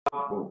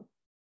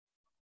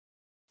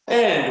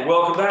And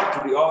welcome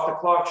back to the Off the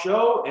Clock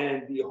Show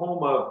and the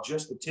home of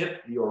Just the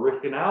Tip, the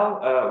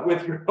original,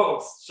 with your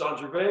hosts, Shawn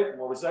Gervais from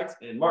OrbisX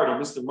and Marty,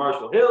 Mr.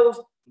 Marshall Hills,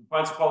 from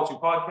Finance Policy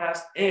Podcast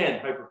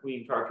and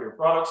hyperClean Car Care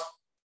Products.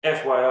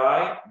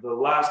 FYI, the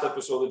last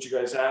episode that you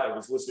guys had, I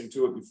was listening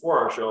to it before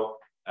our show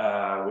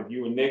with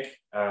you and Nick.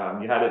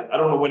 You had it, I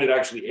don't know when it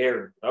actually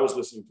aired, but I was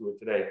listening to it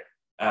today.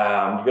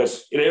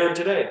 It aired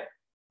today.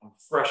 I'm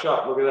fresh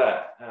up, look at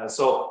that.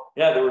 So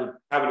yeah, they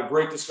were having a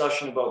great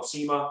discussion about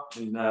SEMA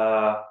and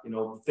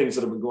the things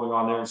that have been going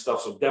on there and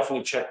stuff. So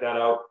definitely check that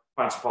out.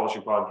 Finance Policy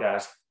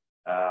Podcast.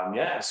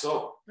 Yeah,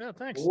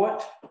 thanks.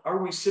 What are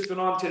we sipping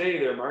on today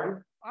there,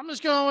 Marty? I'm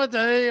just going with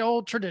the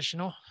old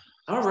traditional.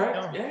 All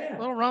right, yeah. A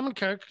little rum and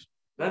coke.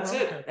 That's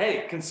it. Coke.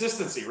 Hey,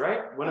 consistency,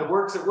 right? When it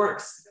works, it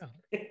works.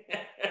 Yeah.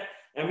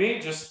 And me,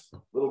 just a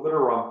little bit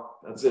of rum.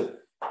 That's it.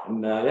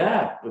 And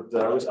I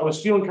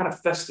was feeling kind of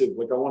festive,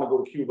 like I want to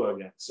go to Cuba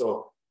again.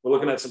 So we're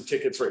looking at some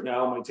tickets right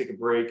now. I might take a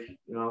break,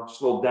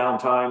 just a little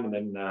downtime, and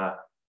then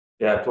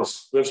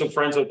plus we have some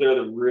friends out there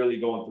that are really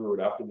going through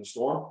it after the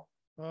storm.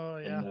 Oh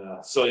yeah. And,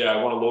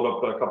 I want to load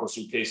up a couple of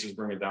suitcases,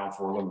 bring it down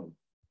for them, and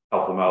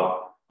help them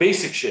out.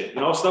 Basic shit,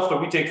 stuff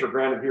that we take for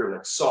granted here,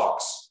 like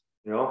socks.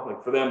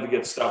 Like for them to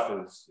get stuff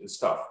is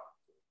tough.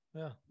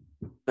 Yeah.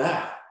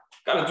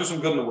 Got to do some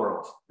good in the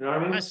world. You know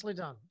what I mean? Nicely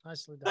done.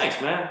 Nicely done. Thanks,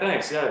 man.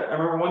 Thanks. Yeah. I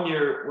remember one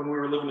year when we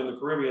were living in the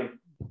Caribbean,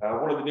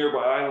 one of the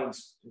nearby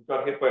islands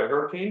got hit by a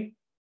hurricane.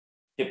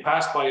 It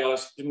passed by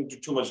us, didn't do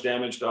too much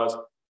damage to us,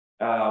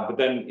 but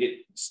then it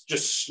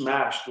just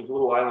smashed. There's a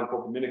little island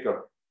called Dominica.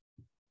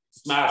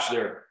 Smashed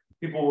there.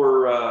 People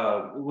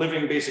were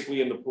living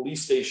basically in the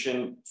police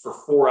station for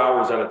 4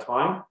 hours at a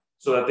time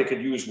so that they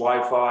could use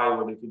Wi-Fi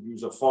or they could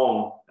use a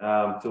phone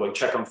to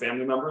check on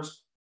family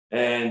members.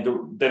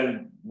 And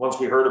then once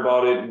we heard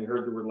about it and we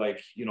heard there were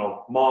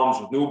moms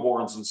with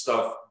newborns and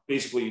stuff,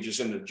 basically just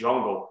in the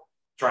jungle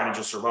trying to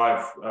just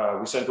survive.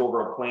 We sent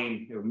over a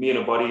plane, me and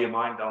a buddy of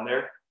mine down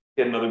there,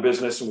 get another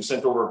business. And we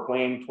sent over a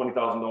plane,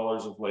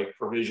 $20,000 of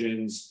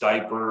provisions,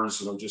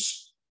 diapers,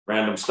 just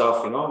random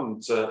stuff, and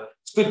it's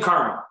good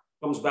karma.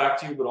 Comes back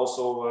to you, but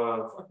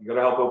also you got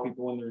to help out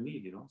people when they're in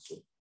need, So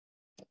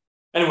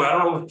anyway, I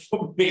don't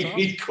know,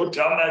 maybe go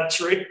down that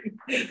train,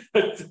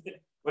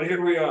 but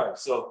here we are.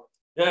 So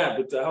yeah,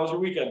 but how was your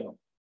weekend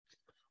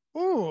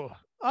though?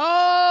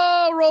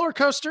 Roller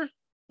coaster. It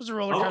was a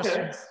roller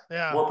coaster. Okay.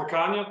 Yeah. More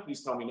picanha?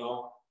 Please tell me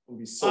no. I'll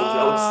be so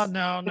jealous.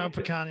 No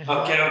picanha.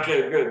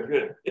 Okay,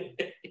 good.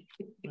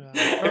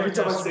 Yeah, every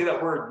time I say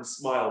that word, you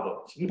smile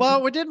though.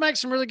 Well, we did make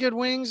some really good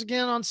wings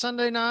again on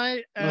Sunday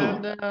night,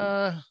 and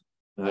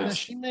nice.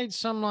 She made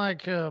some I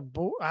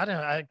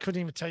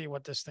couldn't even tell you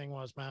what this thing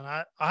was, man.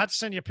 I had to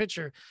send you a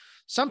picture.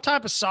 Some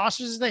type of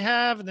sausages they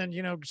have, and then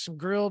some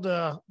grilled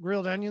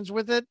onions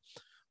with it.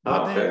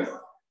 But then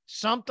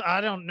something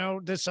I don't know.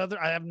 This other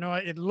I have no.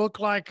 It looked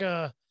like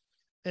I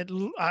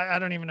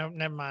don't even know.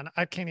 Never mind.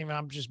 I can't even.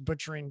 I'm just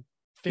butchering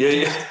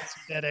 50 seconds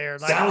of dead air.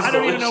 I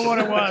don't even know what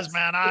it was,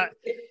 man. I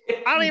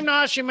don't even know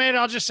how she made it.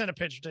 I'll just send a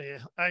picture to you.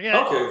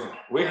 Okay,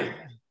 wicked.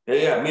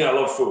 Yeah. Me, I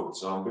love food,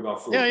 so I'm big on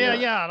food.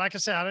 Yeah. Like I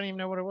said, I don't even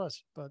know what it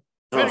was, but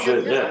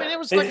shit, yeah. I mean, it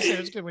was like I said, it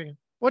was a good weekend.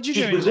 What'd you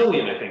do? She's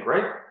Brazilian, I think,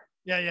 right?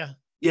 Yeah.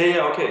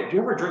 Yeah. Okay. Do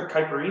you ever drink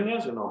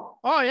caipirinhas or no?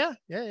 Oh yeah.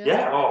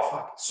 Oh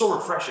fuck, so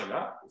refreshing,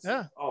 huh?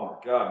 Yeah. Oh my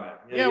god, man.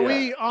 Yeah.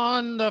 We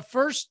on the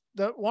first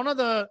I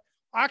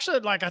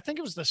think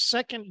it was the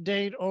second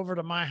date over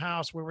to my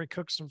house where we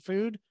cooked some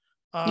food.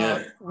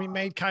 We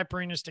made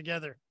caipirinhas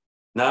together.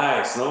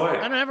 Nice. No way.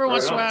 And every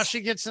once in a while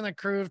she gets in the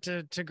groove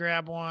to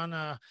grab one.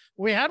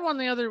 We had one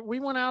we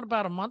went out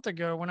about a month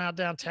ago, went out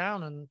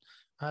downtown and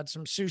had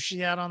some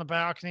sushi out on the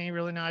balcony,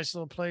 really nice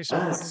little place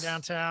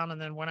downtown, and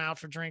then went out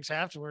for drinks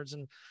afterwards.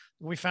 And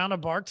we found a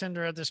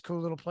bartender at this cool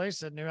little place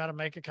that knew how to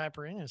make a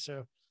caipirinha.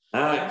 So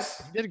nice.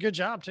 He did a good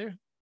job too.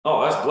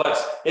 Oh, that's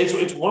blessed.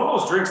 It's one of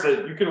those drinks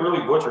that you can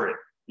really butcher it.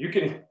 You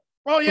can.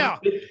 Oh yeah,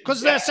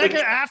 because the second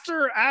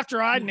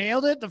after I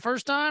nailed it the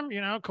first time,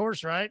 of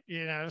course, right?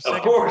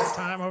 Second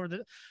time over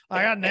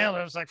I got nailed it.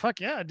 I was like, fuck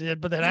yeah, I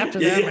did. But then after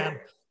that, man,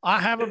 I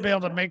haven't been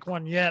able to make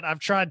one yet. I've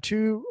tried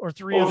 2 or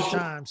 3 other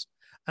times,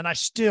 and I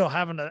still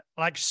haven't.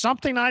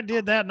 Something I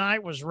did that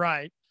night was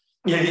right.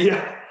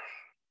 Yeah.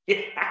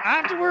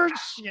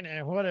 Afterwards,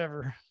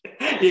 whatever.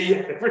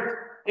 Yeah.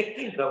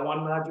 That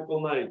one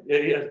magical night.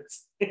 Yeah.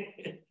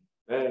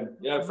 Man,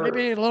 yeah.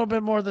 Maybe a little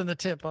bit more than the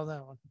tip on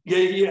that one.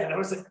 Yeah. That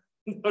was the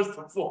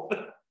full.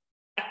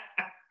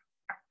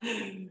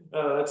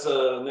 That's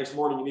next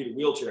morning you need a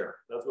wheelchair.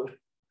 That's what.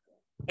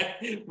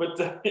 But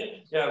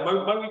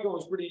my weekend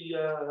was pretty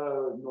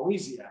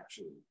noisy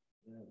actually.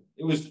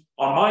 It was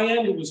on my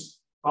end. It was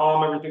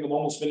calm. Everything. I'm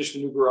almost finished the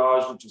new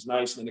garage, which is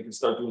nice. And then I can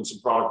start doing some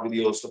product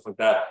videos, stuff like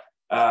that.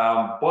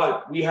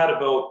 But we had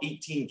about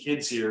 18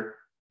 kids here.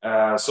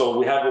 So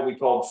we had what we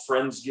called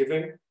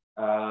Friendsgiving.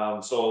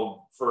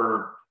 So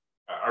for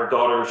our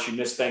daughter, she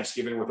missed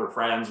Thanksgiving with her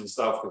friends and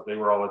stuff because they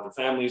were all at their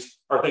families.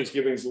 Our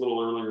Thanksgiving is a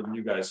little earlier than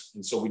you guys.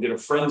 And so we did a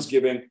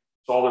Friendsgiving.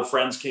 So all their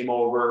friends came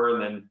over,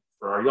 and then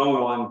our young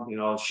one, you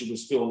know, she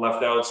was feeling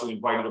left out. So we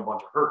invited a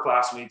bunch of her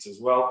classmates as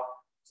well.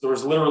 So there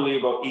was literally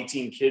about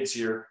 18 kids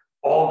here,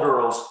 all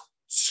girls,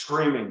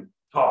 screaming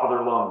top of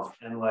their lungs.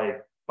 And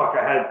like, fuck,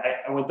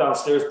 I went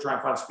downstairs to try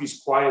and find some peace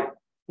of quiet.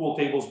 Pool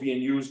tables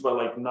being used by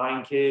like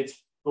 9 kids.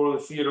 Go to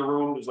the theater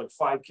room. There's like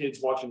 5 kids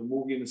watching a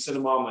movie in the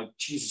cinema. I'm like,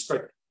 Jesus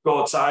Christ. Go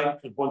outside.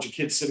 There's a bunch of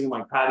kids sitting in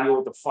my patio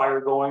with the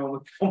fire going. I'm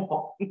like, come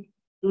on.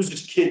 There was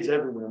just kids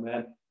everywhere,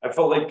 man. I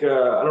felt like, I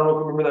don't know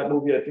if you remember that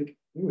movie. I think it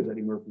was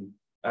Eddie Murphy.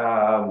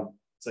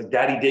 It's like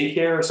Daddy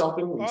Daycare or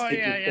something. Oh,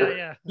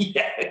 yeah.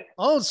 Yeah.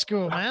 Old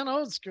school, man.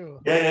 Old school.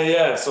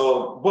 Yeah.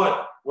 So,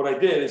 but what I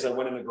did is I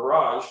went in the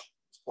garage.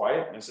 It's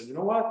quiet. And I said, you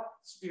know what?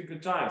 This would be a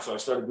good time. So I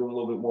started doing a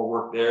little bit more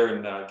work there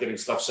and getting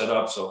stuff set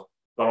up. So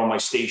got all my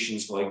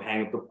stations to like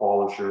hang up the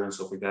polisher and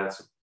stuff like that.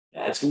 So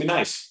yeah, it's gonna be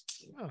nice.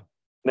 Oh.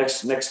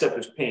 Next step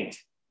is paint,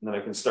 and then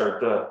I can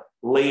start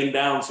laying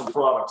down some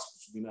products,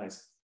 which would be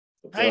nice.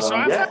 But, hey, so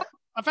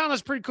I found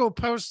this pretty cool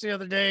post the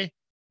other day.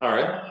 All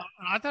right.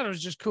 I thought it was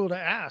just cool to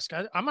ask.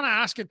 I'm going to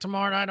ask it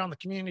tomorrow night on the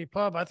community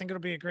pub. I think it'll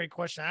be a great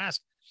question to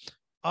ask.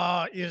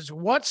 Is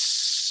what's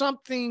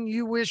something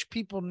you wish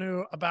people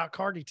knew about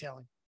car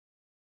detailing?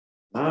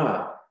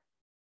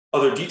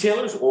 Other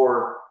detailers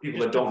or people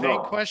just that don't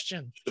know?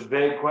 Question. Just a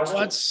vague question.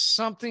 What's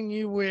something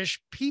you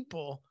wish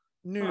people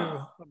knew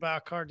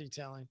about car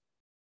detailing?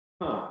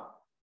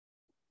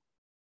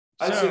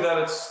 I'd say that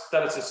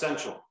it's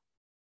essential.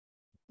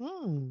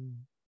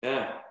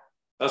 Yeah,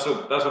 that's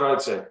what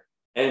I'd say.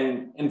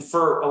 And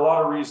for a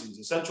lot of reasons,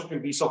 essential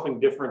can be something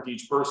different to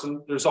each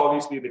person. There's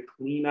obviously the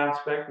clean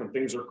aspect when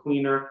things are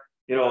cleaner.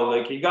 You know,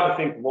 like you got to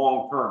think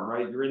long term,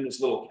 right? You're in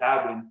this little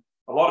cabin.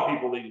 A lot of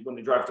people, when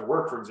they drive to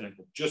work, for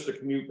example, just to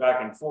commute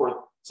back and forth,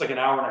 it's like an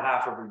hour and a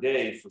half every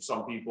day for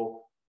some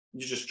people.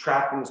 You're just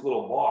trapped in this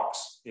little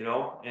box, you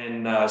know,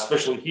 and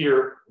especially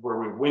here where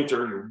we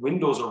winter, your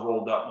windows are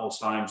rolled up most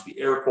times. The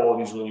air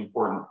quality is really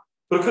important,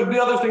 but it could be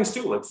other things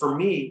too. Like for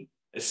me,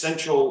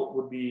 essential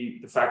would be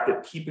the fact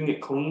that keeping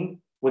it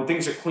clean. When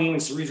things are clean,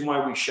 it's the reason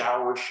why we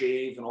shower,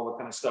 shave, and all that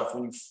kind of stuff.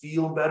 When you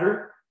feel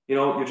better, you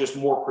know, you're just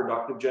more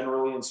productive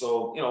generally. And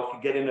so, you know, if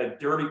you get in a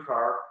dirty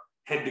car,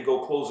 head to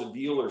go close a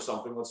deal or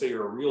something, let's say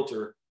you're a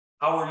realtor,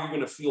 how are you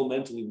going to feel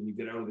mentally when you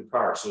get out of the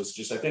car? So it's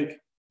just, I think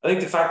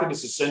the fact that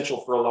it's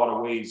essential for a lot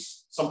of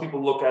ways. Some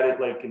people look at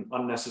it like an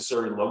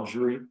unnecessary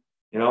luxury,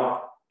 you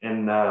know,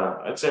 and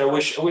I'd say I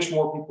wish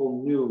more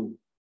people knew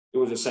it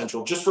was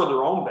essential just for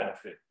their own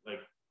benefit. Like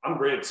I'm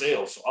great at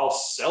sales, so I'll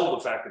sell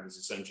the fact that it's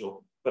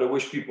essential, but I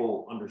wish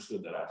people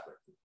understood that aspect.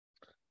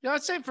 Yeah,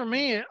 I'd say for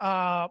me,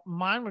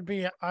 mine would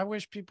be, I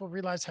wish people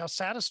realized how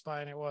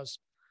satisfying it was.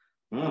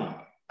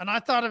 And I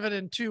thought of it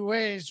in 2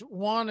 ways.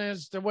 One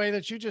is the way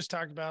that you just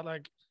talked about,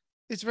 like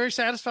it's very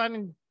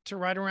satisfying to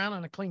ride around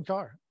in a clean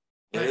car.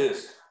 It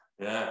is.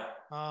 Yeah.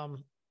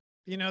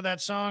 You know, that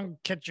song,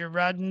 Catch You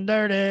Riding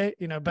Dirty,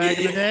 you know, back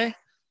in the day.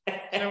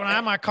 So when I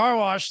had my car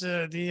wash,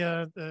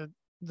 the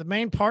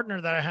main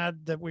partner that I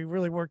had that we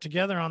really worked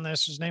together on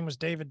this, his name was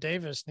David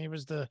Davis, and he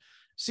was the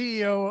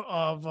CEO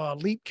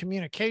of Leap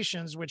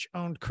Communications, which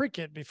owned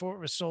Cricket before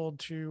it was sold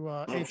to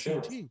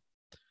AT&T.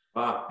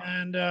 Wow.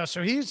 And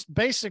so he's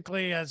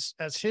basically, as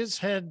his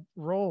head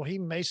role, he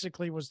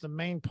basically was the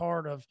main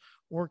part of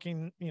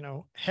working, you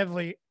know,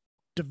 heavily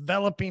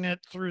developing it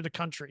through the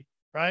country.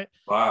 Right.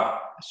 Wow.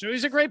 So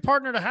he's a great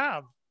partner to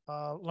have.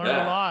 Learned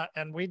a lot.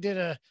 And we did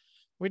a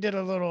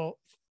little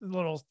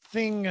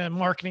thing,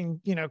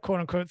 marketing, you know, quote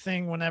unquote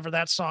thing whenever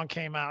that song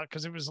came out,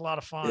 because it was a lot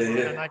of fun.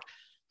 Yeah. And like,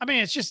 I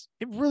mean, it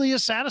really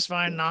is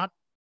satisfying not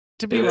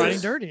to be riding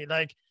dirty,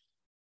 like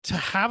to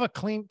have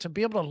to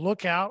be able to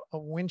look out a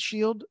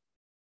windshield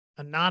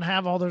and not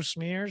have all those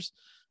smears.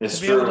 It's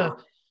to be true. able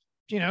to,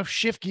 you know,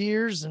 shift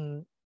gears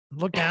and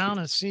look down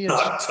and see it.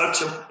 Not touch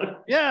them.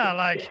 Yeah,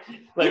 like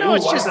you know,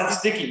 it's just not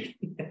sticky.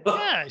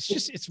 Yeah,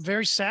 it's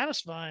very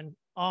satisfying.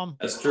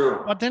 That's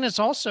true. But then it's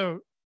also,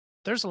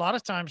 there's a lot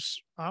of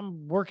times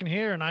I'm working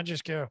here and I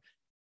just go,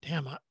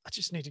 damn, I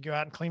just need to go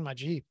out and clean my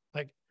Jeep.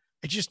 Like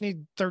I just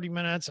need 30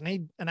 minutes. I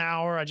need an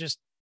hour.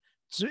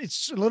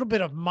 It's a little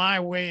bit of my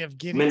way of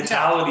getting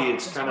mentality.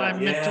 It's kind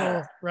of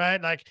mental,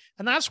 right? Like,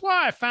 and that's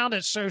why I found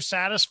it so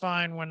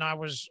satisfying when I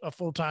was a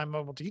full-time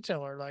mobile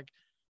detailer. Like,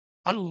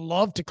 I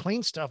love to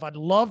clean stuff. I'd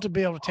love to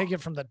be able to take it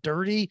from the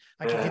dirty.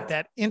 I can get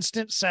that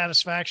instant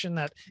satisfaction,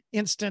 that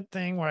instant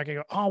thing where I can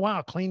go, oh,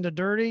 wow, clean the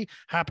dirty,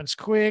 happens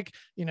quick.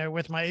 You know,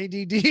 with my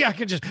ADD, I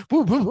can just,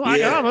 you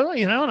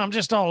know, and I'm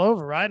just all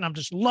over, right? And I'm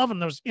just loving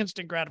those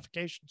instant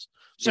gratifications.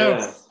 So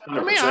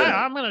for me,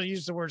 I'm going to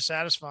use the word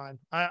satisfying.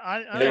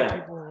 I think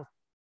people,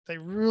 they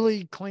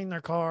really clean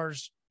their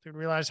cars. They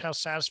realize how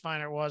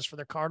satisfying it was for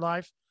their car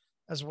life,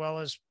 as well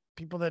as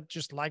people that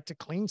just like to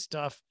clean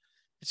stuff.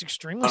 It's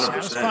extremely 100%.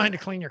 Satisfying to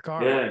clean your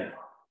car. Yeah,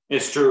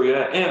 it's true.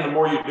 Yeah. And the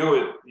more you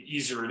do it, the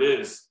easier it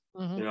is.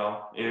 Mm-hmm. You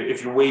know,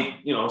 if you wait,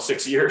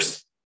 6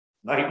 years,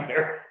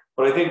 nightmare.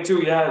 But I think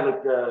too, like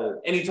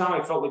anytime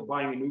I felt like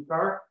buying a new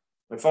car,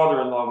 my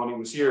father-in-law, when he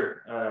was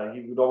here,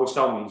 he would always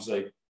tell me, he's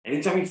like,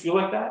 anytime you feel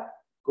like that,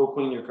 go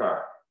clean your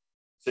car.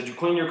 He said, you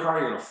clean your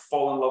car, you're going to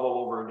fall in love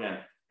all over again.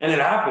 And it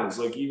happens.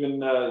 Like even,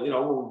 you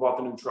know, when we bought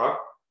the new truck,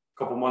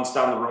 a couple months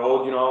down the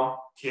road, you know,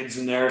 kids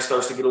in there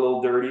starts to get a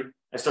little dirty.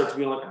 I start to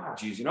be like,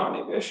 geez, you know,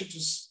 maybe I should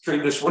just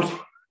trade this one.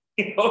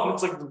 You know,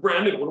 it's like the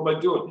brand new. What am I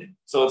doing?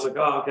 So it's like,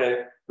 oh,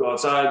 okay, go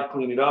outside,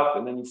 clean it up,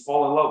 and then you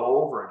fall in love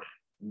all over again.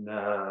 And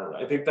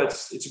I think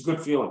it's a good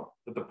feeling,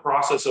 but the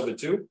process of it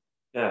too.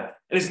 Yeah.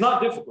 And it's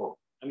not difficult.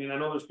 I mean, I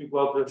know there's people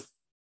out there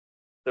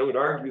that would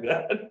argue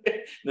that. And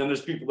then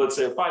there's people that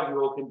say a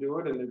 5-year-old can do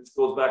it, and it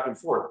goes back and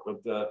forth.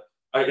 But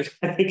I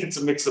think it's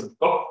a mix of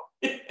both.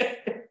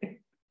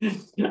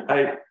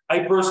 I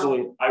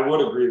personally, I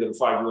would agree that a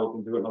 5-year-old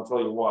can do it, and I'll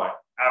tell you why.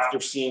 After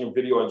seeing a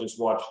video I just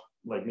watched,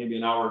 like maybe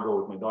an hour ago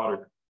with my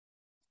daughter,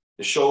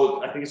 the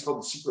show, I think it's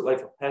called The Secret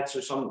Life of Pets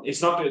or something.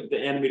 It's not the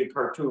animated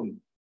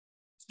cartoon.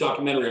 It's a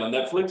documentary on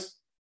Netflix.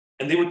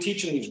 And they were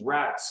teaching these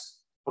rats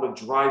how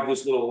to drive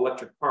this little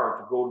electric car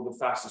to go to the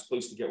fastest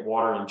place to get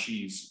water and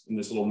cheese in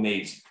this little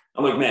maze.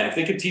 I'm like, man, if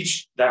they could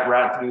teach that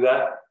rat to do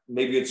that,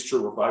 maybe it's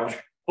true. If I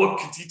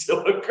could detail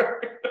a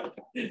car.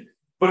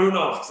 But who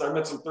knows? Because I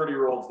met some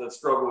 30-year-olds that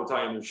struggle with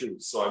tying their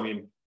shoes. So, I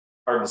mean,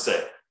 hard to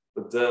say.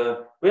 But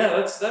yeah,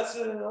 that's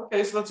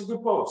okay. So that's a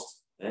good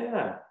post.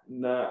 Yeah,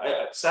 and,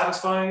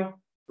 satisfying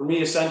for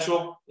me,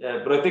 essential.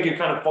 Yeah, but I think it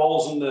kind of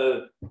falls in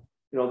the, you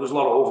know, there's a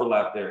lot of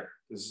overlap there.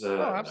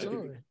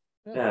 Absolutely.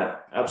 Yeah,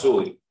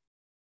 absolutely.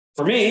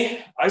 For me,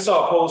 I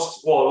saw a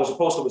post. Well, it was a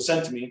post that was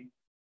sent to me.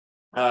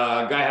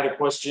 A guy had a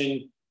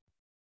question.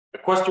 A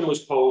question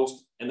was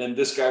posed, and then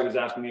this guy was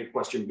asking me a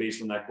question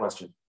based on that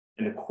question.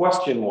 And the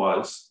question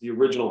was, the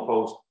original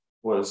post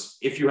was,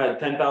 if you had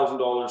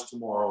 $10,000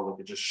 tomorrow,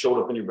 like it just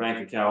showed up in your bank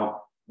account,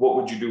 what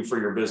would you do for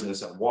your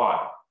business and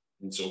why?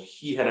 And so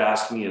he had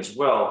asked me as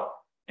well.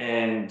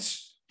 And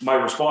my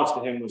response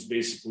to him was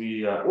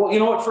basically, well, you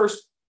know what,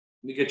 first,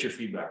 let me get your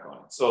feedback on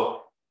it.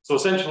 So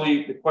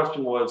essentially the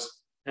question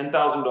was,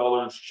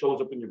 $10,000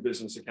 shows up in your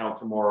business account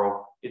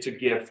tomorrow. It's a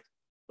gift,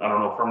 I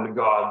don't know, from the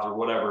gods or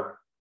whatever.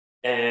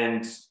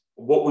 And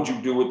what would you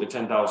do with the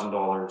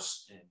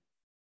 $10,000? And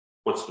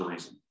what's the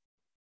reason?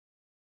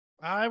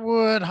 I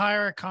would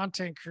hire a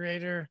content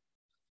creator,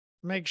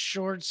 make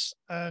shorts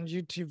and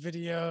YouTube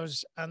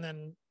videos, and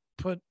then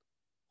put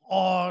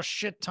a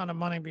shit ton of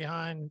money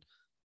behind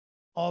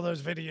all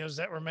those videos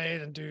that were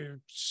made and do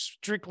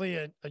strictly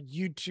a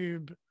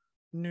YouTube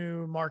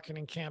new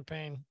marketing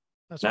campaign.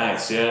 That's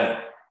nice.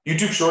 Yeah.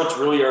 YouTube shorts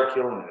really are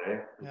killing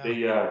it.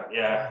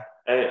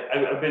 I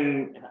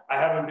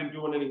haven't been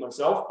doing any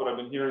myself, but I've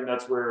been hearing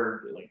that's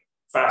where like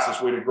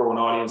fastest way to grow an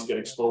audience, get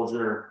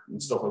exposure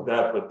and stuff like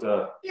that. But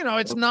you know,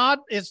 it's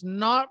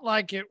not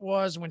like it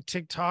was when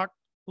TikTok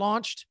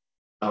launched.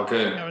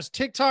 Okay. You know, as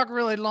TikTok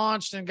really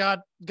launched and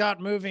got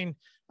moving,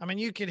 I mean,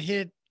 you could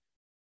hit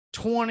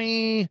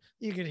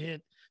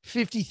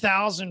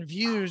 50,000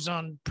 views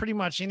on pretty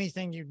much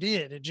anything you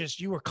did.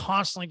 You were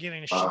constantly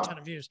getting a shit ton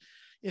of views.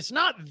 It's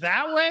not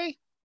that way,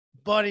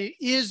 but it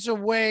is a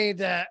way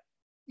that,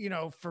 you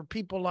know, for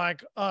people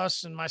like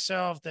us and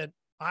myself, that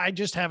I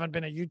just haven't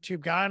been a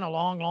YouTube guy in a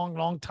long, long,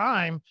 long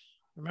time.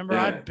 Remember,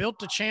 I built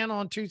the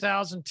channel in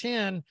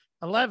 2010,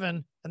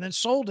 11, and then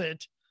sold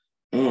it.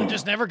 I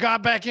just never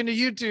got back into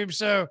YouTube.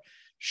 So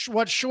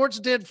what Shorts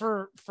did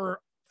for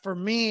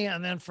me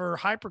and then for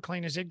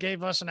HyperClean is it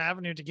gave us an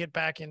avenue to get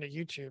back into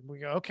YouTube. We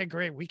go, okay,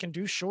 great. We can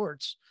do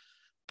Shorts,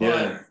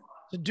 but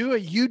to do a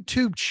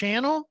YouTube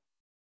channel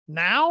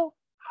now,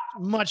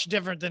 much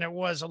different than it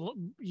was,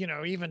 you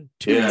know, even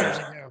 2 years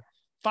ago,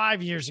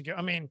 5 years ago.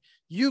 I mean,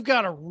 you've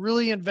got to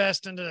really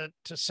invest into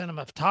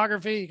cinema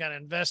photography. You got to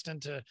invest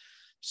into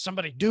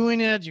somebody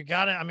doing it. You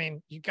got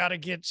to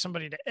get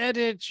somebody to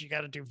edit. You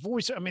got to do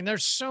voice. I mean,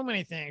 there's so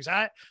many things.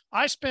 I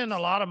spend a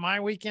lot of my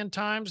weekend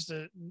times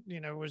that, you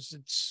know,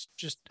 it's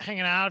just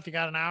hanging out. If you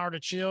got an hour to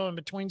chill in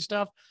between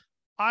stuff,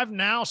 I've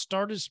now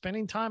started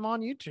spending time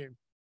on YouTube.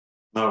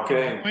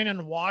 Okay. Going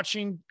and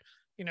watching,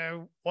 you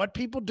know, what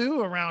people do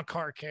around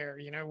car care,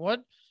 you know,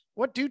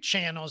 what do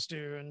channels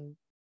do? And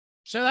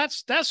so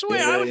that's the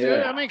way I would do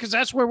it. I mean, cause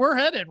that's where we're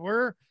headed.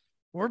 We're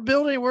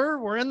building,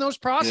 we're in those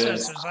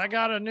processes. I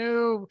got a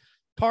new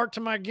part to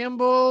my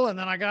gimbal, and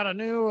then I got a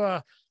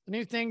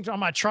new thing on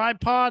my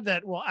tripod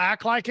that will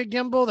act like a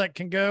gimbal that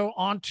can go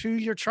onto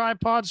your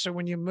tripod. So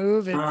when you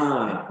move, it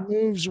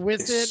moves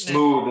with it.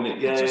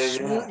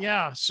 Smooth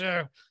Yeah.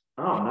 So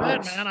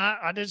nice. Man,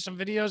 I did some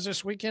videos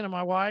this weekend of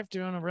my wife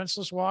doing a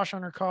rinseless wash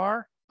on her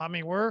car. I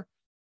mean,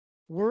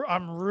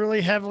 I'm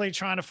really heavily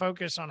trying to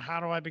focus on how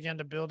do I begin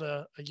to build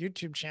a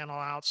YouTube channel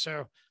out.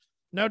 So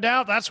no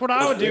doubt that's what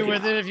I would do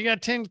with it. If you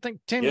got 10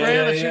 grand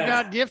that you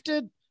got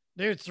gifted,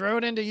 dude, throw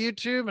it into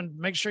YouTube and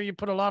make sure you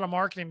put a lot of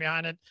marketing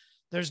behind it.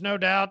 There's no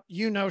doubt,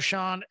 you know,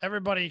 Shawn,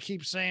 everybody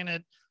keeps saying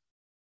it.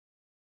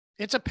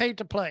 It's a pay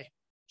to play.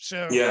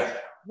 So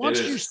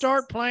once you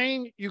start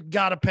playing, you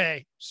got to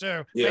pay.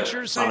 So make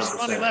sure to save some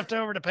money left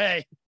over to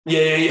pay.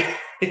 Yeah.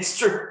 It's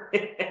true.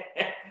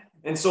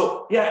 And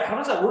so, how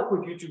does that work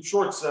with YouTube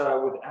Shorts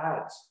with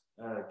ads?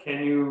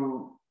 Can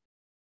you?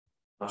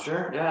 Not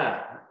sure.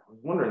 Yeah, I was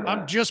wondering.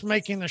 I'm just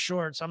making the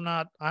shorts.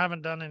 I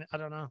haven't done any. I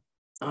don't know.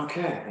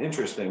 Okay,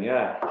 interesting.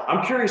 Yeah,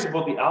 I'm curious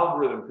about the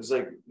algorithm because,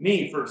 like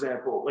me, for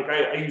example, like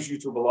I use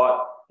YouTube a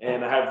lot,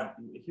 and I have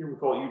here we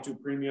call it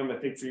YouTube Premium. I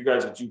think for you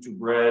guys it's YouTube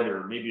Red,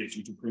 or maybe it's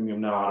YouTube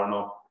Premium now. I don't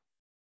know.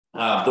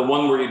 The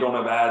one where you don't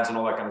have ads and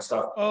all that kind of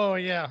stuff. Oh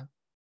yeah.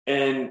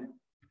 And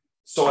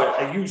so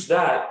I use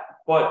that,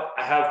 but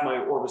I have my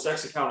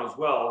OrbisX account as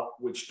well,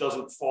 which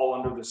doesn't fall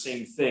under the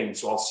same thing.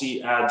 So I'll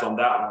see ads on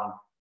that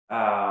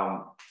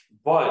one.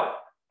 But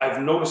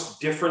I've noticed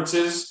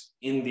differences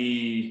in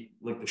the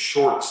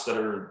shorts that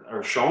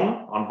are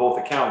shown on both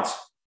accounts.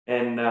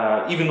 And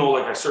even though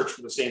like I search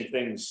for the same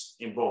things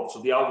in both,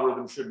 so the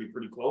algorithm should be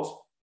pretty close.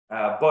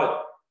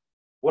 But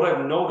what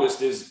I've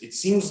noticed is it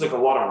seems like a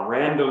lot of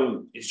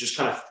random is just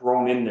kind of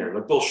thrown in there.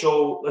 Like they'll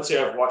show, let's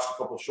say I've watched a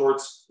couple of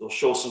shorts, they'll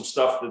show some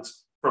stuff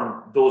that's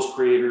from those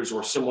creators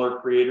or similar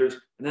creators,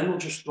 and then they'll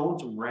just throw in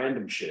some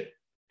random shit.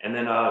 And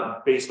then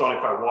based on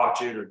if I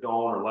watch it or don't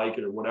or like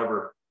it or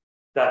whatever,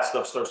 that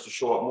stuff starts to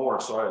show up more.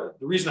 So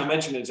the reason I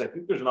mention it is I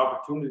think there's an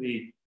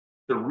opportunity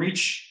to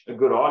reach a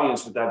good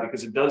audience with that,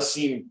 because it does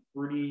seem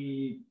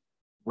pretty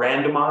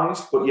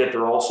randomized, but yet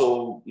they're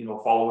also,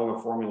 following a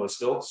formula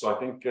still. So I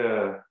think,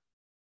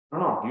 I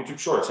don't know, YouTube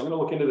Shorts. I'm going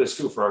to look into this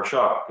too for our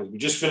shop, because we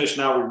just finished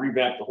now. We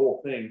revamped the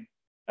whole thing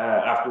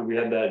after we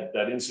had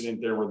that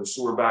incident there where the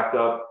sewer backed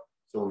up.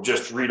 So we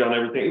just redone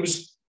everything. It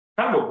was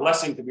kind of a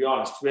blessing, to be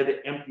honest. We had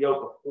to empty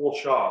out the whole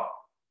shop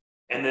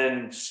and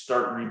then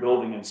start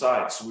rebuilding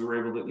inside. So we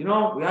were able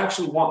to, we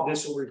actually want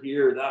this over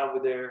here, that over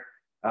there.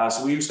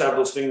 So we used to have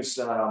those things.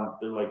 They're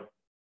like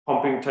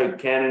pumping type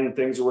Canon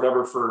things or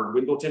whatever for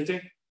window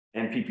tinting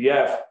and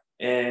PPF.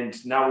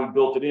 And now we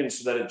built it in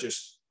so that it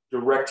just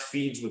direct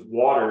feeds with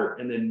water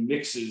and then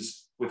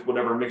mixes with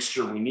whatever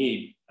mixture we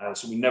need.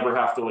 So we never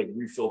have to like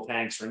refill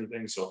tanks or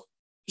anything. So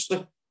just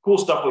like cool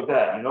stuff like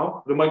that,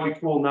 But it might be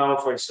cool now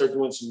if I start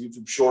doing some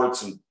YouTube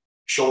shorts and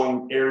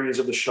showing areas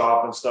of the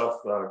shop and stuff.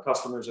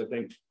 Customers, I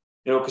think,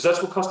 because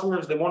that's what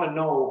customers, they want to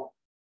know.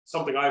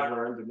 Something I've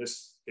learned, and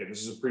this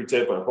is a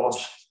pre-tip, I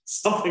apologize.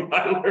 Something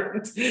I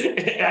learned.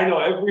 I know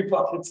every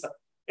fucking time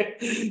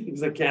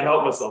because I can't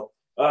help myself.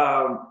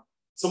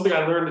 Something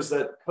I learned is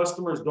that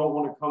customers don't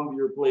want to come to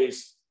your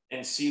place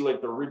and see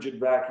like the rigid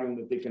vacuum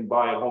that they can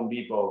buy at Home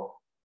Depot.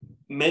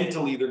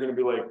 Mentally, they're going to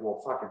be like,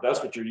 well, fuck, if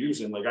that's what you're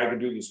using, like I could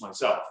do this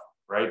myself,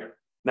 right?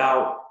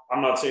 Now,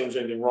 I'm not saying there's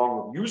anything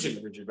wrong with using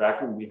a rigid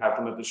vacuum. We have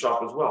them at the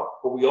shop as well.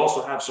 But we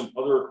also have some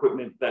other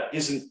equipment that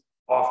isn't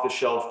off the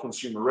shelf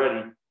consumer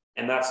ready.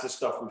 And that's the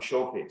stuff we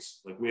showcase.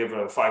 Like we have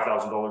a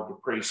 $5,000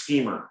 Dupre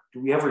steamer. Do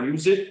we ever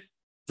use it?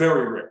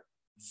 Very rare.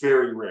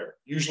 Very rare.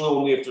 Usually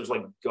only if there's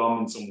like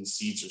gum in someone's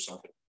seats or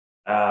something.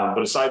 But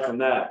aside from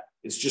that,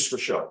 it's just for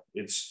show.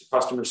 It's the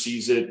customer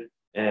sees it.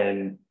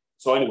 And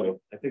so anyway,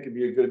 I think it'd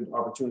be a good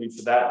opportunity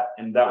for that.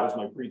 And that was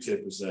my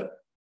pre-tip, is that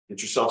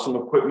get yourself some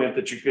equipment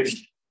that you could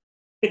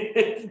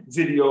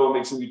video,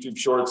 make some YouTube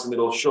shorts, and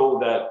it'll show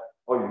that,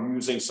 oh, you're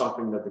using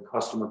something that the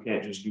customer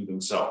can't just do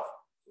themselves.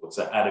 So it's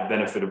the added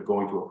benefit of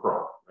going to a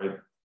pro, right?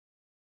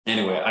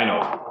 Anyway, I know,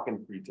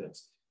 fucking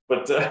pre-tips.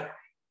 But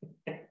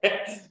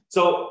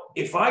so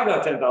if I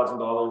got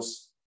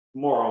 $10,000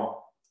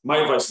 tomorrow, my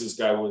advice to this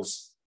guy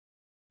was,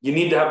 you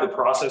need to have the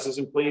processes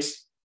in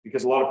place,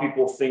 because a lot of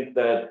people think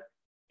that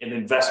an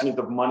investment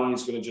of money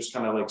is going to just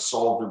kind of like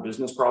solve their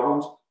business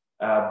problems.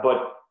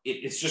 But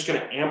it's just going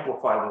to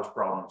amplify those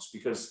problems,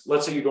 because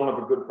let's say you don't have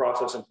a good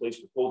process in place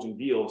for closing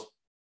deals.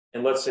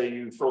 And let's say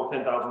you throw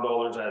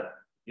 $10,000 at,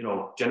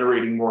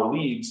 generating more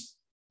leads.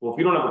 Well, if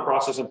you don't have a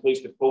process in place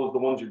to close the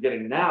ones you're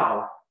getting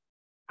now,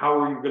 how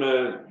are you going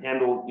to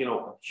handle,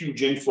 a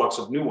huge influx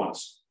of new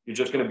ones? You're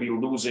just going to be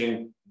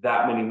losing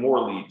that many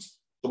more leads.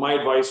 So my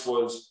advice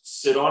was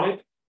sit on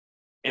it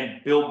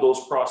and build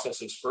those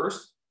processes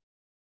first,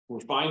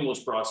 refine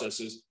those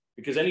processes,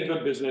 because any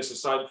good business,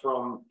 aside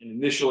from an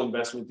initial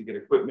investment to get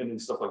equipment and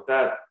stuff like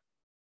that,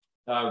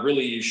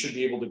 really you should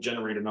be able to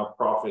generate enough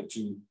profit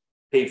to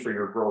pay for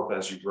your growth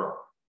as you grow.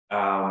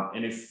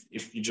 And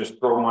if you just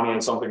throw money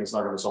at something, it's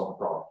not going to solve the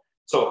problem.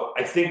 So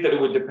I think that it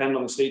would depend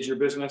on the stage of your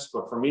business.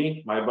 But for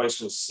me, my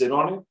advice was sit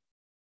on it,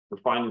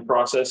 refine your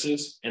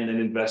processes, and then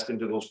invest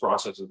into those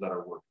processes that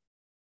are working.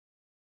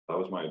 That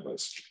was my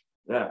advice.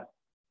 Yeah.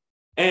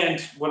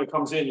 And when it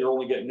comes in, you're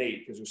only getting 8,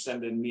 because you're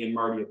sending me and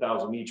Marty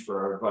 1,000 each for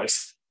our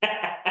advice.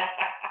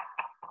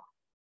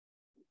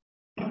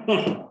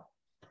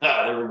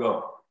 There we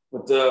go.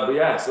 But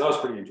yeah, so that was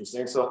pretty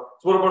interesting. So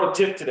what about a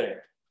tip today?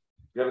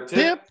 You got a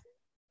tip?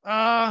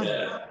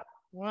 Yeah.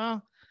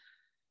 Well,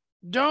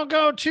 don't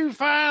go too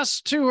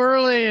fast, too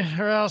early,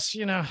 or else,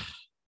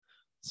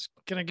 it's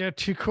going to go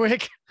too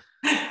quick.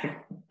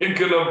 You're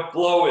going to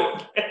blow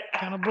it.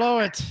 Gonna blow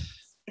it.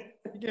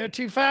 You go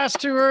too fast,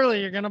 too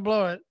early, you're going to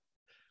blow it.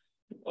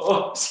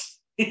 Oh,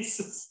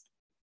 Jesus.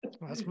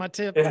 That's my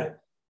tip.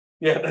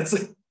 Yeah, that's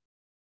a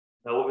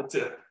hell of a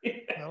tip.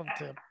 Hell of a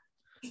tip.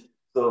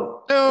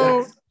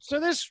 So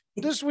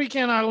this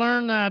weekend I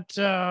learned that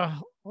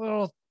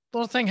little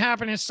thing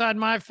happened inside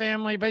my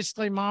family.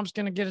 Basically, mom's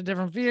going to get a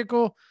different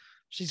vehicle.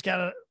 She's got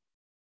a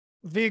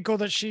vehicle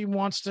that she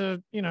wants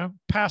to,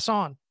 pass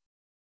on.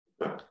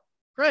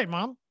 Great,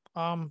 Mom.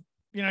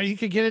 You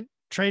could get it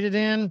traded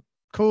in.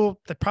 Cool.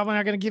 They're probably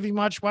not going to give you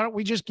much. Why don't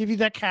we just give you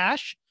that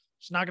cash?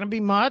 It's not going to be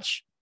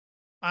much,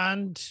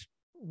 and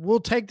we'll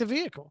take the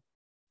vehicle.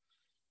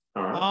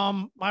 All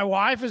right. My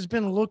wife has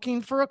been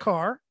looking for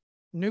a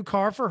new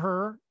car for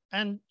her.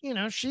 And,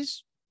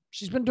 she's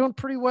been doing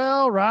pretty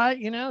well, right?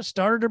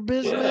 Started her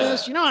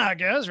business. Yeah. You know how it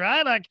goes,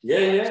 right? Like,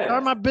 Yeah.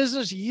 started my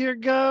business a year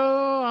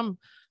ago.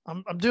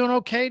 I'm doing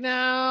okay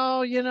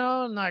now,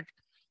 and like,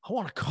 I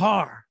want a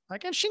car.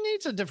 Like, and she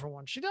needs a different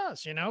one. She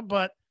does,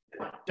 but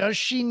does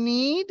she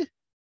need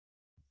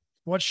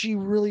what she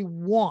really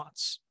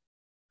wants?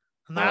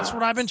 And that's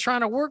what I've been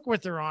trying to work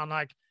with her on.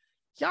 Like,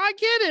 yeah, I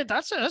get it.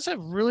 That's a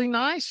really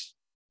nice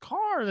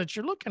car that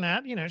you're looking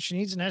at. She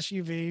needs an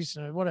SUV,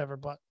 so whatever,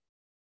 but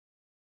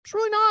it's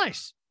really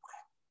nice.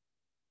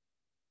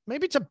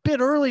 Maybe it's a bit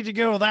early to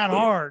go that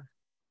hard.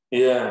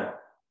 Yeah.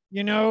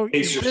 Your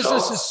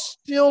business is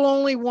still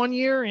only 1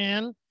 year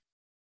in.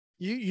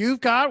 You've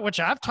got, which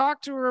I've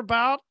talked to her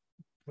about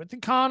with the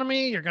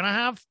economy. You're going to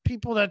have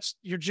people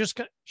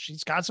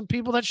she's got some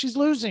people that she's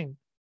losing,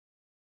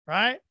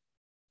 right?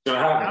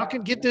 Now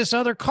can get this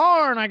other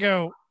car. And I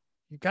go,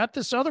 you got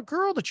this other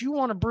girl that you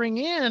want to bring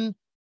in.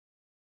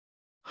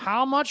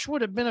 How much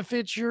would it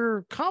benefit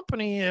your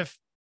company if,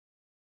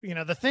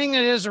 the thing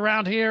that is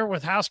around here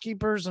with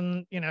housekeepers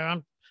and,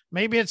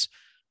 maybe it's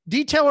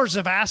detailers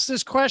have asked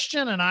this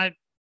question and I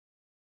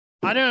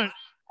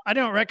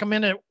don't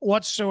recommend it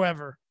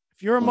whatsoever.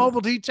 If you're a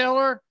mobile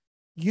detailer,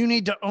 you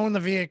need to own the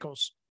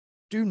vehicles.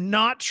 Do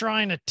not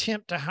try and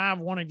attempt to have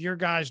one of your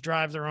guys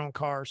drive their own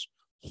cars.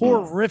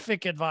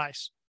 Horrific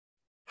advice.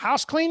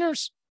 House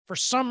cleaners, for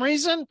some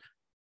reason,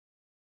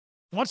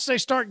 once they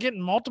start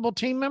getting multiple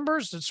team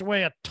members, it's the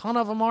way a ton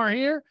of them are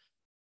here.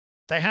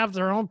 They have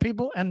their own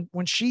people. And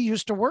when she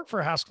used to work for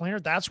a house cleaner,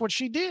 that's what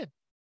she did.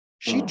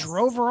 She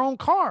drove her own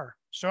car.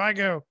 So I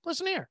go,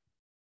 listen here.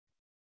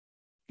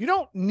 You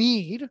don't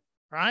need,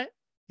 right?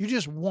 You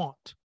just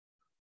want.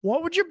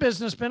 What would your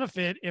business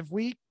benefit if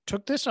we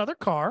took this other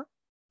car,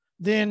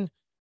 then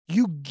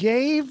you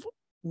gave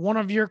one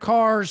of your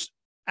cars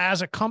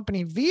as a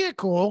company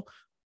vehicle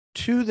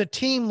to the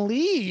team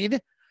lead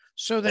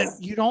so that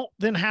you don't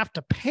then have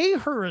to pay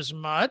her as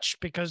much,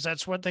 because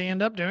that's what they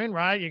end up doing,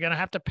 right? You're going to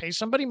have to pay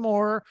somebody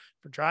more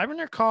for driving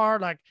their car.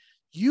 Like,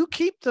 you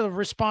keep the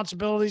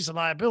responsibilities, the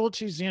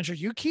liabilities, the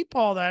insurance, you keep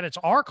all that. It's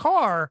our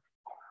car.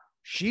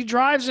 She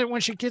drives it when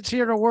she gets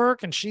here to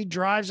work, and she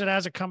drives it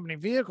as a company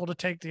vehicle to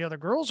take the other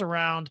girls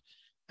around.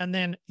 And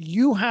then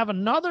you have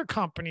another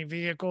company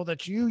vehicle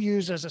that you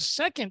use as a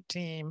second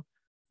team.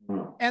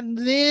 And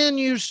then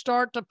you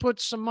start to put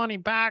some money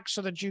back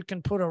so that you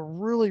can put a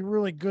really,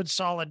 really good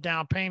solid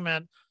down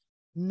payment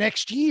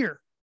next year.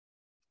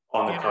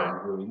 On the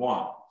car you really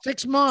want.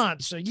 6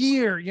 months, a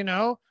year,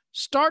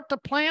 start to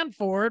plan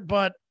for it,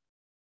 but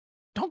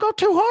don't go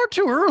too hard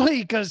too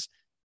early, because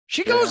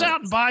she goes out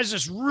and buys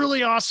this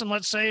really awesome,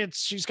 let's say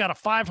she's got a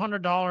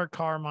 $500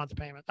 car month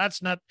payment.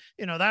 That's not,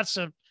 that's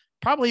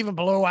probably even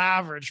below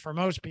average for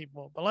most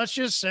people, but let's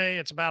just say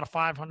it's about a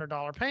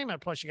 $500 payment.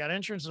 Plus you got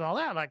insurance and all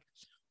that. Like,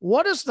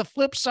 what does the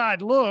flip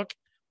side look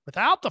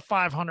without the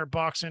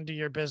 $500 into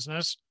your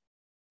business?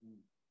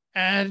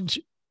 And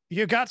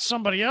you got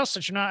somebody else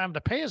that you're not having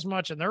to pay as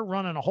much, and they're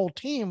running a whole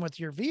team with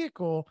your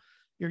vehicle.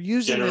 You're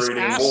using this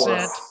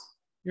asset.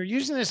 You're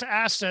using this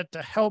asset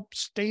to help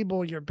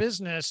stable your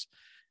business.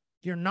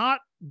 You're not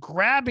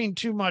grabbing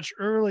too much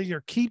early.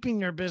 You're keeping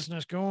your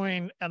business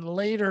going. And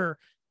later,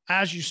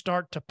 as you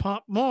start to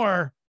pump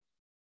more,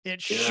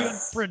 it should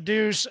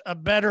produce a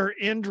better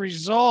end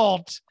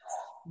result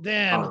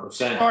than 100%.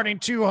 Starting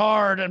too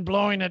hard and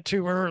blowing it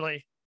too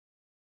early.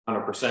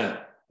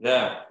 100%.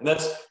 Yeah. And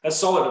that's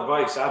solid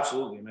advice.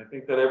 Absolutely. And I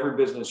think that every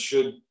business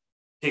should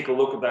take a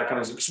look at that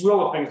kind of, because we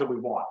all have things that we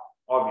want,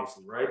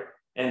 obviously, right?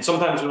 And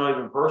sometimes they're not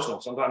even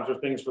personal. Sometimes they're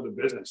things for the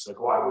business. Like,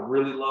 oh, I would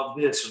really love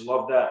this or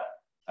love that.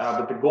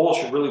 But the goal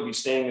should really be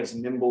staying as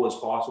nimble as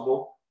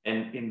possible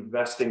and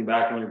investing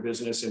back in your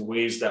business in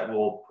ways that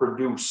will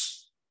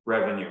produce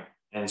revenue.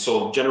 And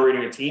so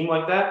generating a team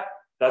like that,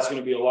 that's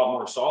going to be a lot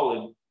more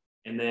solid.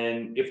 And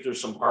then if there's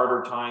some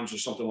harder times or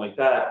something like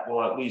that,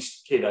 well, at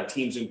least, okay, that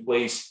team's in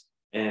place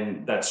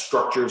and that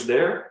structure's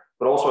there.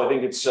 But also I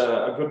think it's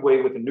a good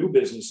way with a new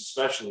business,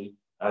 especially.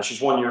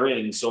 She's 1 year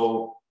in.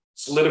 So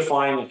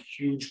solidifying a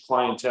huge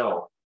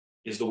clientele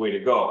is the way to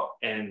go.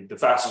 And the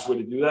fastest way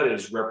to do that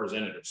is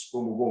representatives.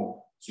 Boom, boom, boom.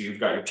 So you've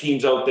got your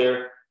teams out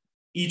there,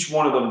 each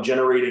one of them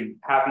generating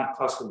happy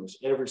customers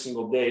every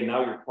single day.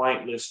 Now your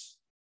client list,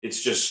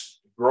 it's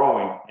just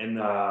growing. And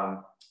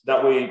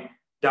that way,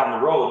 down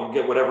the road, you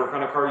get whatever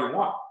kind of car you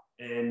want,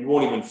 and you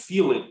won't even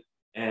feel it.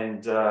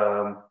 And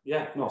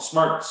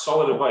smart,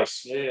 solid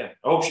advice. Yeah.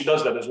 I hope she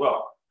does that as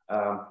well.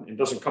 And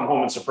doesn't come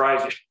home and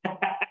surprise you.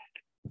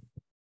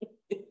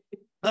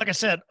 Like I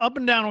said, up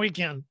and down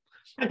weekend.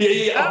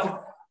 Yeah.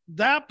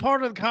 That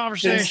part of the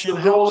conversation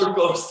it's the roller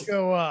coaster.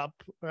 Go up,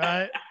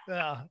 right?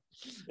 Yeah.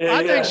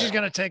 I think she's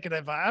going to take it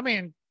advice. I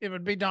mean, it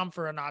would be dumb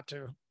for her not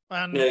to.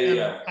 And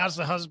as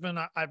the husband,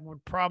 I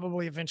would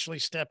probably eventually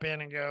step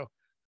in and go,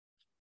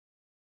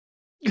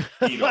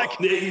 Like,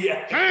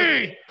 yeah.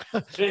 hey,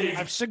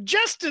 I've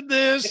suggested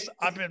this.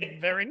 I've been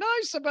very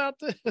nice about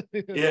this.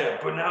 Yeah,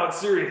 but now it's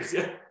serious.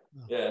 Yeah.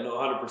 Yeah, no,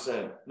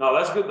 100%. No,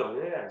 that's good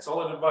though. Yeah,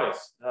 solid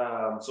advice.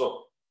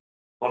 So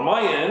on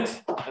my end,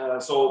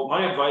 so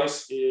my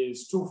advice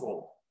is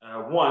twofold.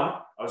 One,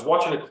 I was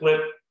watching a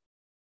clip,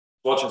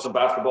 watching some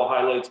basketball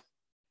highlights.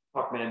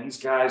 Fuck, man,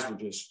 these guys were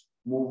just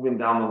moving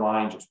down the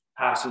line, just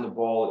passing the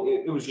ball.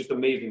 It was just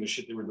amazing the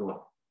shit they were doing.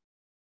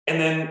 And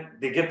then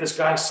they get this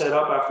guy set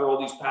up after all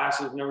these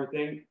passes and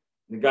everything.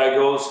 And the guy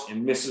goes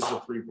and misses the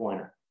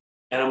three-pointer.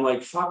 And I'm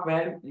like, fuck,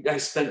 man, you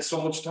guys spent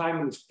so much time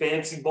in this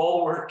fancy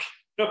ball work.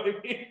 You know what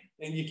I mean?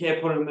 And you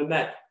can't put it in the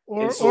net.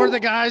 Or the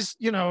guys,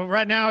 you know,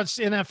 right now it's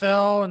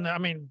NFL, and I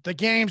mean, the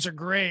games are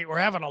great. We're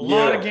having a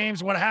lot of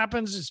games. What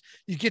happens is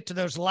you get to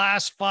those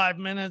last 5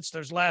 minutes,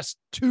 those last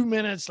 2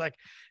 minutes, like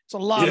it's a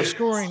lot of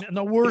scoring. And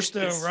the worst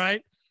though,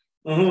 right?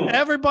 Mm-hmm.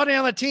 Everybody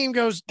on the team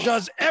does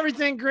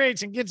everything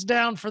great and gets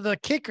down for the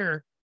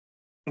kicker.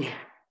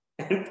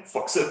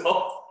 Fucks it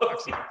all.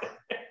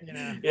 You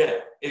know? Yeah,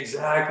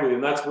 exactly.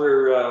 And that's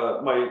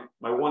where my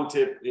one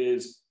tip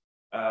is,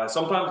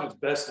 sometimes it's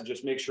best to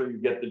just make sure you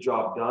get the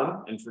job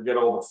done and forget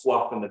all the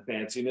fluff and the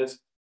fanciness,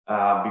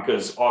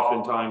 because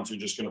oftentimes you're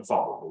just going to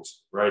fumble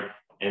those, right?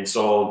 And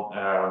so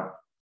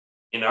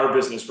in our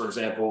business, for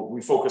example, we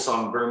focus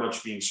on very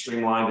much being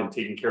streamlined and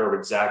taking care of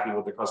exactly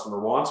what the customer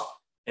wants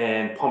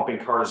and pumping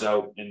cars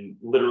out, and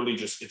literally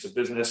just, it's a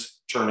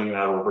business, churning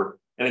that over.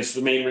 And it's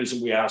the main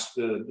reason we ask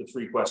the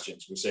 3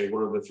 questions. We say, what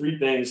are the 3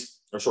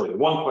 things, or sorry, the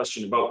 1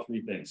 question about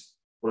 3 things.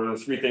 What are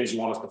the 3 things you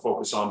want us to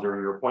focus on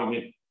during your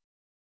appointment?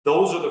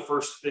 Those are the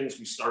first things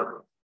we start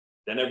with.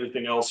 Then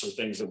everything else are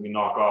things that we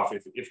knock off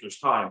if there's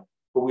time,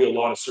 but we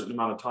allot a certain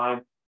amount of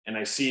time. And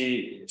I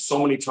see so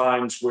many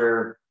times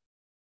where,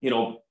 you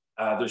know,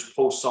 there's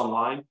posts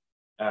online.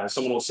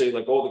 Someone will say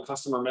like, oh, the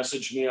customer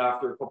messaged me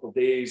after a couple of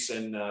days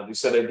and they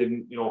said I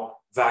didn't, you know,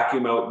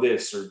 vacuum out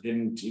this or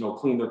didn't, you know,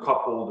 clean their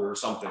cup holder or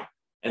something.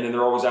 And then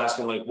they're always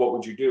asking like, what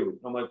would you do?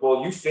 I'm like,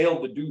 well, you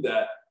failed to do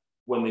that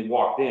when they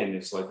walked in.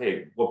 It's like,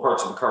 hey, what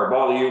parts of the car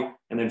bother you?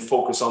 And then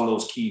focus on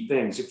those key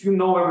things. If you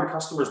know every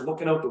customer is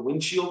looking out the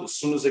windshield as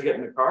soon as they get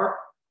in the car,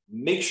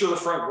 make sure the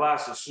front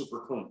glass is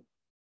super clean.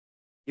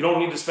 You don't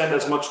need to spend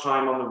as much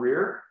time on the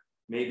rear.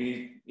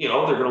 Maybe, you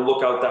know, they're going to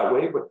look out that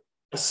way, but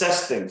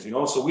assess things, you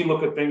know. So we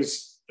look at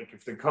things like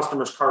if the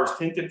customer's car is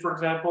tinted, for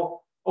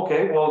example,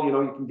 okay, well, you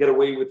know, you can get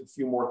away with a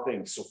few more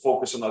things. So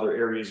focus on other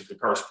areas if the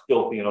car's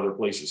filthy in other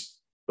places.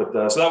 But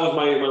so that was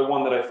my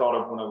one that I thought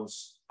of when I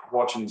was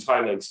watching these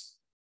highlights.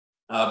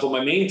 But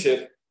my main tip,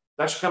 it's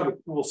actually kind of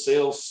a cool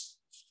sales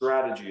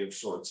strategy of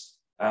sorts.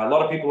 A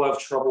lot of people have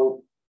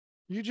trouble.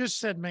 You just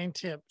said main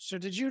tip. So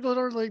did you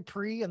literally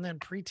pre and then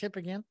pre-tip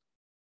again?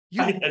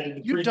 You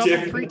pre-tip.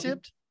 Double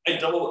pre-tipped? I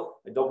double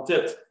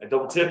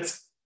tipped.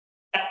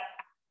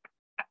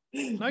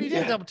 No, you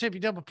didn't double tip.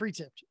 You double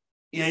pre-tipped.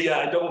 Yeah,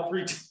 I double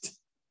pre-tipped.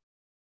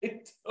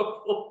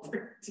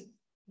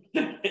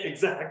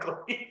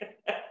 Exactly.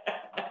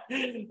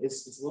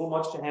 It's a little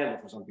much to handle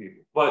for some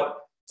people, but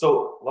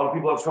so a lot of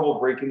people have trouble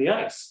breaking the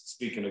ice.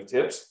 Speaking of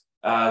tips,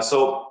 a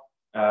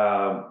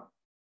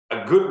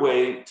good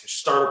way to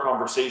start a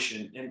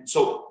conversation, and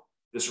so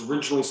this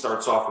originally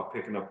starts off with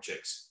picking up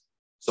chicks.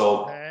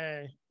 So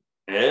hey,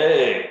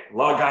 a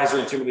lot of guys are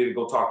intimidated to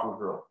go talk to a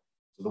girl.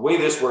 So the way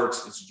this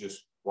works is you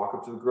just walk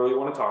up to the girl you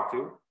want to talk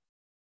to,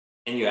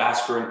 and you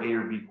ask her an A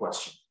or B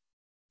question.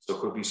 So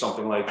it could be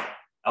something like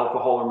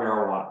alcohol or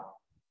marijuana.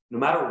 No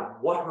matter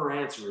what her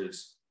answer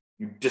is,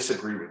 you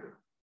disagree with her.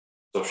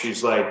 So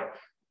she's like,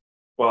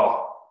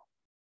 well,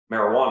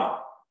 marijuana,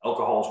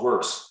 alcohol is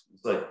worse.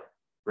 It's like,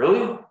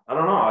 really? I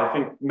don't know. I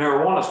think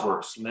marijuana is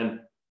worse. And then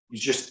you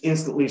just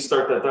instantly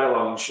start that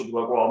dialogue and she'll be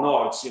like, well,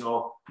 no, it's, you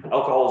know,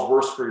 alcohol is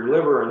worse for your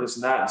liver and this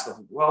and that and stuff.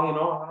 Well, you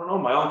know, I don't know.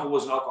 My uncle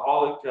was an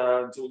alcoholic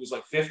until he was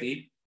like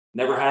 50,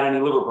 never had any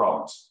liver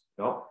problems,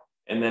 you know?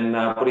 And then,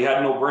 but he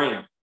had no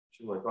brain.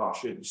 She's like, oh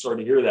shit, I'm sorry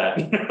to hear that.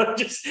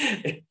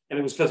 And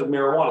it was because of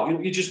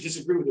marijuana. You just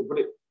disagree with it, but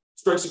it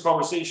strikes a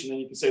conversation and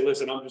you can say,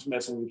 listen, I'm just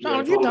messing with you. No,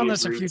 you've done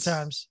this a few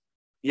times.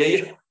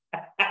 Yeah.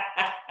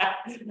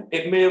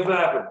 It may have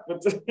happened,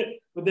 but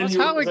then that's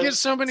how we get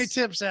so many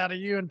tips out of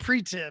you and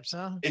pre-tips,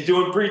 huh? And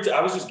doing pre-tips,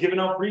 I was just giving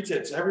out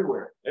pre-tips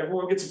everywhere.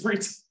 Everyone gets a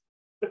pre-tip.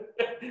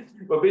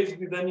 But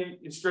basically, then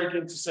you straight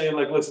into saying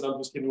like, listen, I'm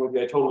just kidding with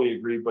you. I totally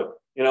agree, but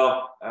you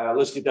know,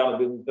 let's get down to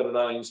business,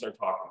 and you start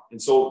talking. And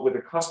so with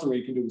a customer,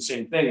 you can do the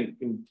same thing. You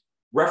can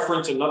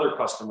reference another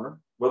customer,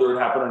 whether it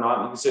happened or not.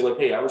 And you can say like,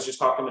 hey, I was just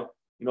talking to,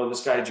 you know,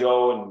 this guy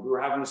Joe, and we were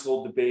having this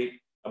little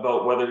debate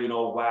about whether, you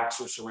know, wax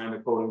or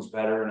ceramic coating is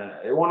better. And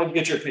I wanted to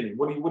get your opinion.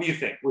 What do you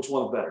think? Which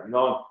one's better? You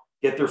know, and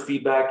get their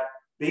feedback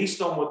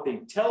based on what they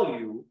tell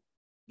you.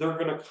 They're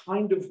going to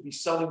kind of be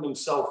selling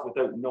themselves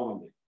without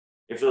knowing it.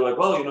 If they're like,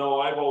 well, you know,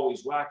 I've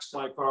always waxed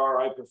my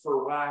car, I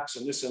prefer wax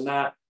and this and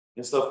that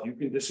and stuff, you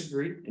can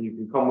disagree and you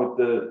can come with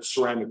the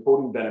ceramic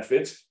coating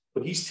benefits,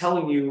 but he's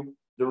telling you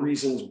the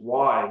reasons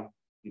why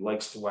he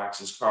likes to wax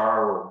his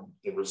car or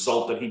the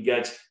result that he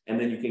gets. And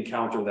then you can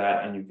counter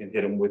that and you can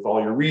hit him with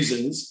all your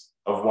reasons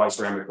of why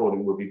ceramic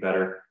coating would be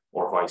better,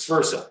 or vice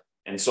versa.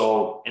 And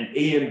so an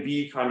A and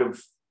B kind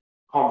of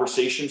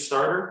conversation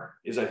starter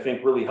is, I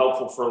think, really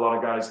helpful for a lot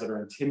of guys that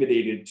are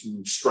intimidated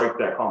to strike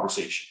that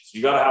conversation. So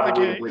you got to have like a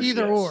way to break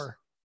either the ice. or.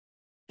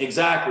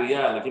 Exactly,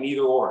 yeah, like an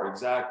either or,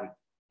 exactly.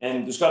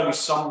 And there's got to be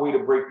some way to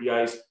break the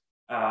ice.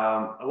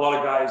 A lot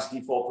of guys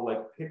default to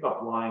like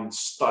pickup line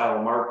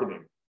style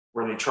marketing,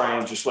 where they try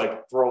and just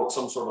like throw out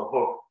some sort of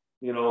hook,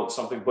 you know,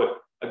 something. But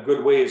a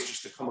good way is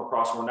just to come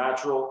across more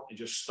natural and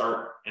just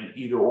start an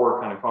either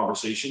or kind of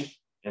conversation.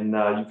 And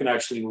you can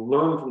actually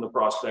learn from the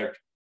prospect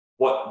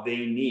what they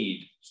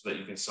need so that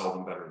you can sell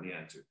them better in the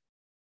end too.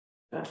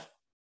 Yeah.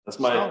 That's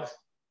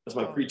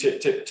my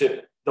pre-tip,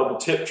 double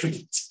tip.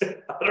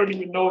 I don't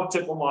even know what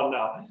tip I'm on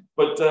now,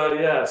 but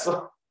yeah.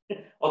 So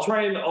I'll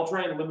try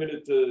and limit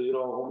it to, you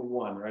know, only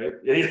one, right?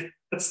 Yeah.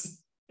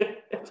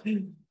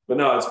 But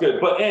no, it's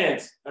good. But I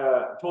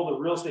told a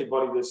real estate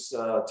buddy this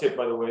tip,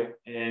 by the way,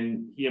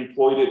 and he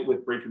employed it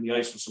with breaking the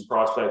ice with some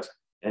prospects,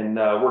 and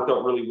worked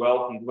out really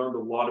well. He learned a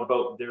lot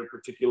about their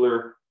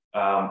particular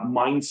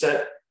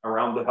mindset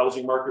around the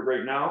housing market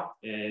right now,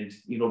 and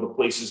you know, the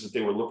places that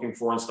they were looking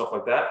for and stuff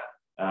like that.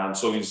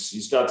 So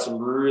he's got some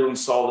really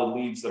solid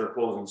leads that are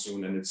closing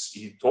soon, and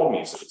he told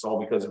me it's all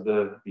because of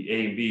the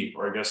A and B,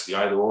 or I guess the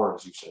either or,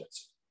 as you said.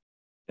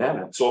 Yeah,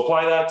 man. So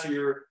apply that to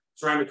your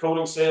ceramic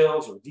coating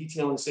sales or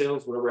detailing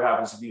sales, whatever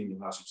happens to be, and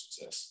you'll have some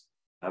success.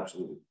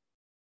 Absolutely.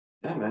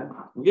 Yeah, man.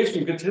 We gave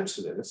some good tips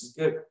today. This is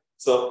good.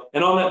 So,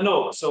 and on that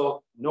note,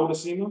 so no to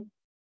SEMA?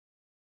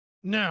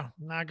 No,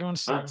 not going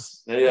to SEMA.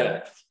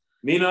 Yeah.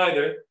 Me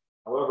neither.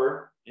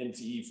 However,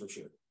 NTE for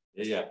sure.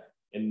 Yeah.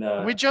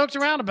 And we joked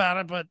around about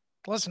it, but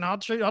listen, I'll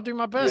do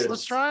my best. Yeah.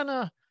 Let's try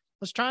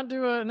and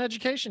do an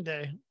education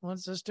day.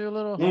 Let's just do a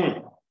little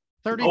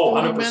 30, 40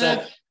 100%.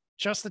 minutes,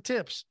 just the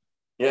tips.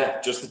 Yeah,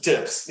 just the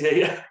tips.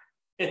 Yeah.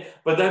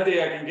 But that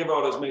day I can give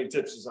out as many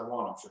tips as I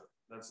want, I'm sure.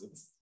 That's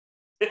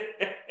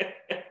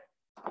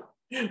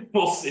it.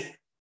 We'll see.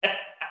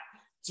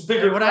 It's a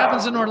bigger what crowd,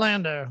 happens in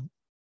Orlando?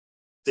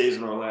 Stays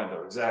in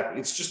Orlando, exactly.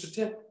 It's just a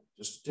tip.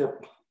 Just a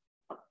tip.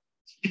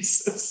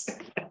 Jesus.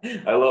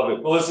 I love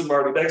it. Well, listen,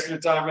 Marty, thanks for your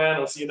time, man.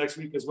 I'll see you next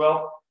week as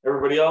well.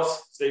 Everybody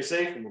else, stay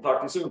safe, and we'll talk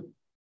to you soon.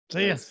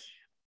 See ya.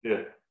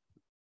 Yeah.